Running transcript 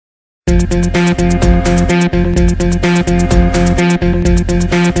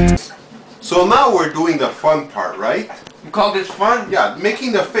So now we're doing the fun part, right? You call this fun? Yeah,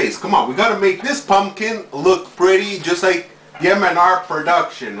 making the face. Come on, we gotta make this pumpkin look pretty, just like the M&R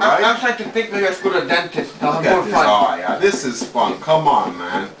production, right? I'm trying to think maybe I should go to the dentist. I'll Look have at more this. fun. Oh yeah, this is fun. Come on,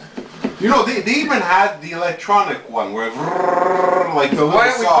 man. You know, they even had the electronic one where like the little Why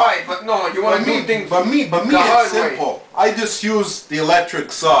don't we saw. buy it? But no, you want to do things But me, the it's hard simple. way. I just use the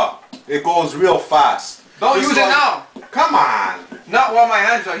electric saw. It goes real fast. Don't Just use it like- now. Come on. Not while my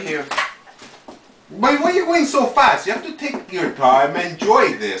hands are here. Why are you going so fast? You have to take your time.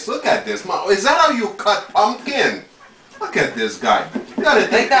 Enjoy this. Look at this. Is that how you cut pumpkin? Look at this guy. You gotta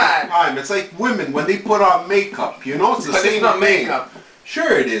take your time. It's like women when they put on makeup. You know, it's the But same it's not thing. makeup.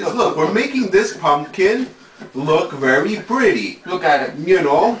 Sure it is. Look, we're making this pumpkin look very pretty. Look at it. You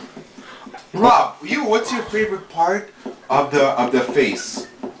know. Rob, what's your favorite part of the face?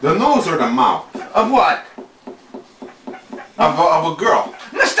 The nose or the mouth? Of what? Of a girl.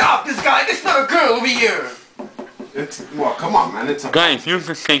 Now stop this guy. This is not a girl over here. Well, come on, man. It's a Guys, use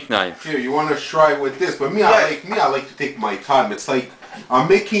the steak knife. Here, you want to try with this, but Yes. I like to take my time. It's like I'm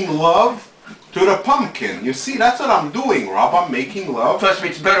making love to the pumpkin. You see, that's what I'm doing, Rob. I'm making love Trust me,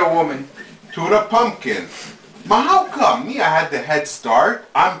 it's better woman. to the pumpkin. But how come? Me, I had the head start.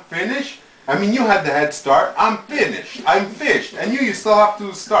 I'm finished. I mean, you had the head start. I'm finished. I'm fished. And you still have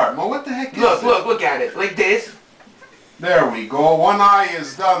to start. Well, what the heck is it? Look at it. Like this. There we go. One eye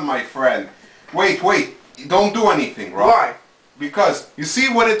is done, my friend. Wait. Don't do anything, Rob. Why? Because, you see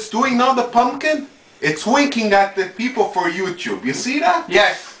what it's doing now, the pumpkin? It's winking at the people for YouTube. You see that?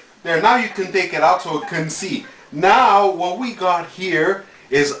 Yes. There, now you can take it out so it can see. Now, what we got here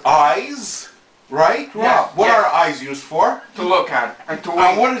is eyes, right? Yes, Rob, what yes. are eyes used for? To look at and to And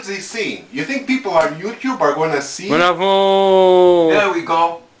wait. what is he seeing? You think people on YouTube are going to see? Bravo! There we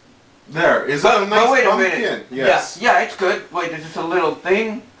go. There, is that a nice But wait a pumpkin? minute. Yes. Yeah, it's good. Wait, there's just a little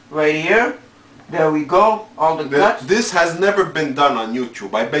thing right here. There we go. All the guts. This has never been done on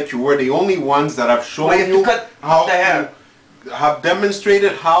YouTube. I bet you we're the only ones that have shown Well, you have to you cut how the hair. to have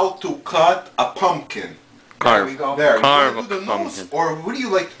demonstrated how to cut a pumpkin. There we go. There, Carve you do the a nose, pumpkin. or what do you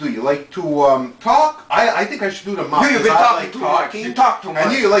like to do? You like to talk? I think I should do the mouth. You've 'cause been I talking like too much. You talk too much.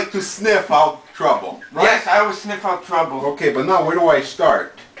 And you like to sniff out trouble, right? Yes, I always sniff out trouble. Okay, but now where do I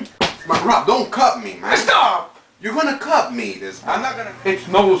start? Rob, don't cut me, man. Stop! You're gonna cut me this I'm not gonna. It's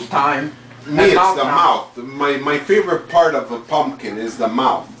nose time. Me, And it's the now. mouth. My favorite part of a pumpkin is the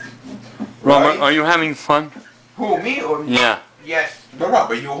mouth. Robert, Right? are you having fun? Who, me or me? Yeah. Yes. But Rob,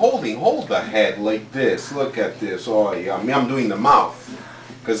 are you hold the head like this? Look at this. Oh yeah, I'm doing the mouth.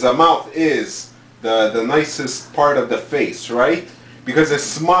 Because the mouth is the nicest part of the face, right? Because it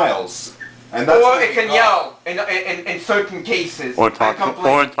smiles. And that's Or what it we can got. yell in certain cases. Or I talk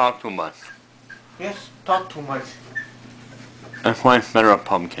complain. too much. Yes, talk too much. That's why it's better a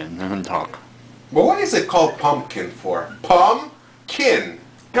pumpkin than talk. But what is it called pumpkin for? Pumpkin.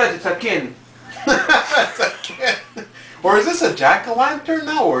 Because it's a kin. It's a kid. Or is this a jack-o'-lantern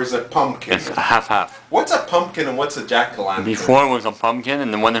now, or is it pumpkin? It's half-half. What's a pumpkin and what's a jack-o'-lantern? Before it was a pumpkin,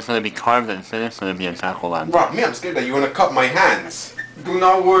 and then when it's going to be carved and finished, it's going to be a jack-o'-lantern. Rob, me, I'm scared that you're gonna cut my hands. Do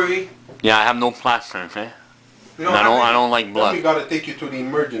not worry. Yeah, I have no plaster, okay? You And I don't like Then we blood. gotta take you to the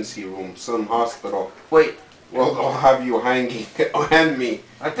emergency room, some hospital. Wait, Well, they'll have you hanging, hand me.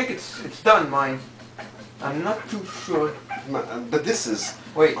 I think it's done, mine. I'm not too sure. But this is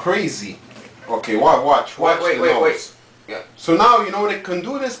Wait. crazy. Okay, watch Wait, the nose. wait. Yeah. So now, you know what it can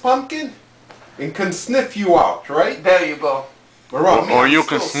do, this pumpkin? It can sniff you out, right? There you go. But Rob, me, Or I'm you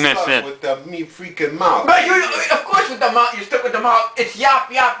still can sniff stuck it. with the me freaking mouth. But you, of course with the mouth, you're stuck with the mouth. It's yap,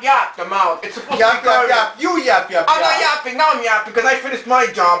 the mouth. It's supposed to Yap, be yap, guarded. yap. You yap, yap, I'm not yap. yapping, now I'm yapping because I finished my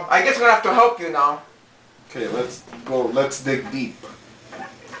job. I guess I'm gonna have to help you now. Okay, let's go, let's dig deep.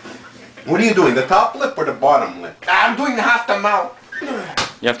 What are you doing, the top lip or the bottom lip? I'm doing half the mouth.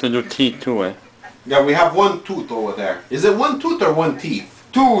 You have to do teeth too, eh? Yeah, we have one tooth over there. Is it one tooth or one teeth?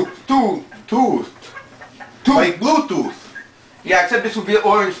 Tooth. Tooth. Like Bluetooth. Yeah, except this will be an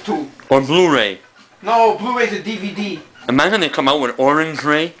orange tooth. Or Blu-ray. No, Blu-ray's a DVD. Imagine they come out with orange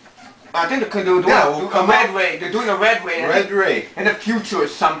ray. I think they could do Yeah, a we'll come red out- ray. They're doing a red ray. Red ray. In the future or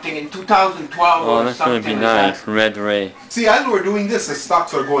something, in 2012 Oh, or that's something going to be like nice. Red ray. See, as we're doing this, the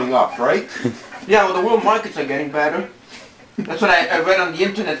stocks are going up, right? that. Yeah, well the world markets are getting better. That's what I read on the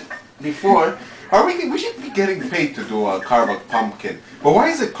internet before. We should be getting paid to do a carve a pumpkin. But why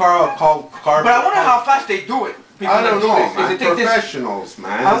is it called carve? But I wonder how fast they do it. People I don't that do know, this. Is man. it think this- Professionals,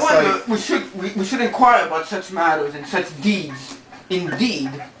 man. I It's wonder, like- we should inquire about such matters and such deeds.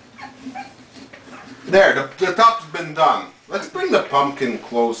 Indeed. There, the top's been done. Let's bring the pumpkin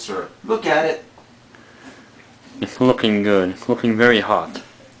closer. Look at it. It's looking good. It's looking very hot.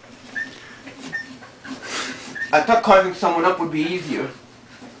 I thought carving someone up would be easier.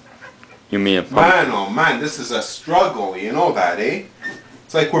 You mean a pumpkin? Man, oh man, this is a struggle. You know that, eh?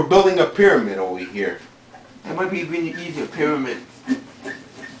 It's like we're building a pyramid over here. It might be even easier pyramid.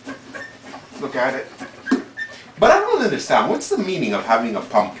 Look at it. But I don't understand. What's the meaning of having a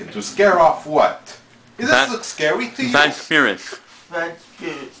pumpkin? To scare off what? Does this look scary to you? Bad spirits. Bad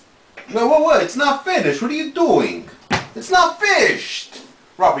spirit. No, what? It's not finished. What are you doing? It's not fished.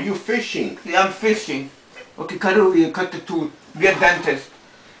 Rob, are you fishing? Yeah, I'm fishing. Okay, cut it over here. Cut the tooth. Be a dentist.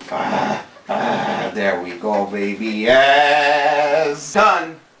 There we go, baby. Yes.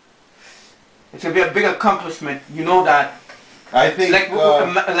 Done. It's gonna be a big accomplishment. You know that. I think Like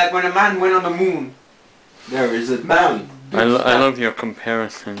when a man went on the moon. there is it Man. done. I love your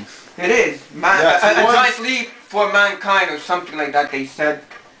comparisons. It is. Man, Yes, a once- giant leap for mankind or something like that they said.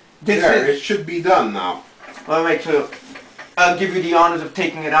 This There, is... it should be done now. Alright, so I'll give you the honors of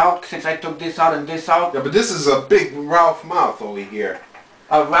taking it out since I took this out and this out. Yeah, but this is a big Ralph mouth over here.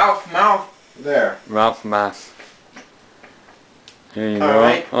 A Ralph mouth. There. Ralph Mass. There you All go.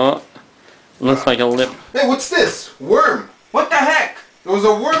 right. Oh, looks like a lip. Hey, what's this? Worm. What the heck? There was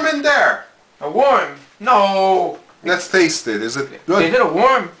a worm in there. A worm? No. Let's taste it. Is it Is good? it a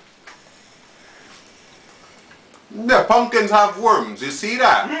worm? Yeah, pumpkins have worms. You see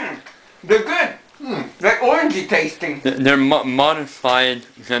that? They're good. They're orangey tasting. They're modified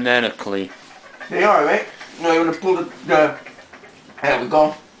genetically. They are, right? Now you want to pull the... There we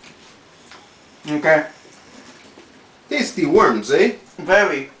go. Okay. Tasty worms, eh?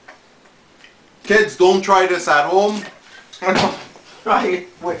 Very. Kids, don't try this at home. Try it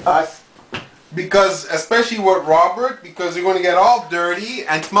with us. Because, especially with Robert, because you're going to get all dirty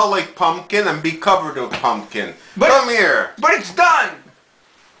and smell like pumpkin and be covered with pumpkin. But- Come here. But it's done.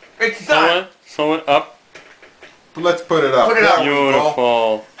 It's done. Sew it up. Let's put it up. Put it up. There we go.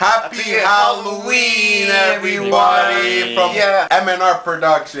 Beautiful. Happy Happy Halloween, Halloween, everybody, from Yeah. M&R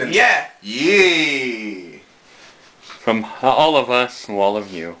Productions. Yeah. Yeah. From all of us to all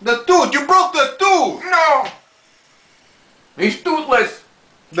of you. The tooth. You broke the tooth. No. He's toothless.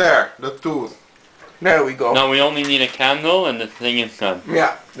 There, the tooth. There we go. Now we only need a candle and the thing is done.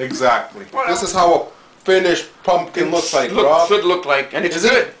 Yeah. Exactly. What This else? is how a finished pumpkin looks like, Rob. Should look like, and it's Isn't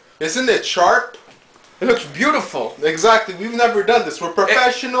good. it? Isn't it sharp? It looks beautiful. Exactly. We've never done this. We're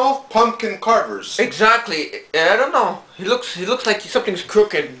professional pumpkin carvers. Exactly. I don't know. He looks like something's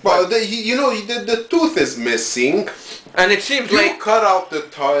crooked. Well, the tooth is missing. And it seems You like... cut out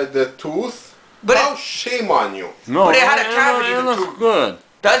the tooth. But How it, shame on you. No, But it had a cavity It in the looks tooth. good.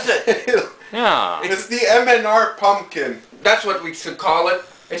 does it? Yeah. It's the M&R pumpkin. That's what we should call it.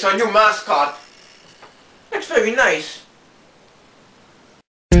 It's our new mascot. It's very nice.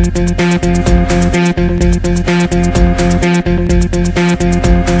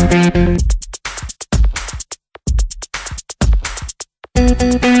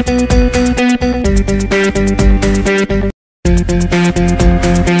 Thank you.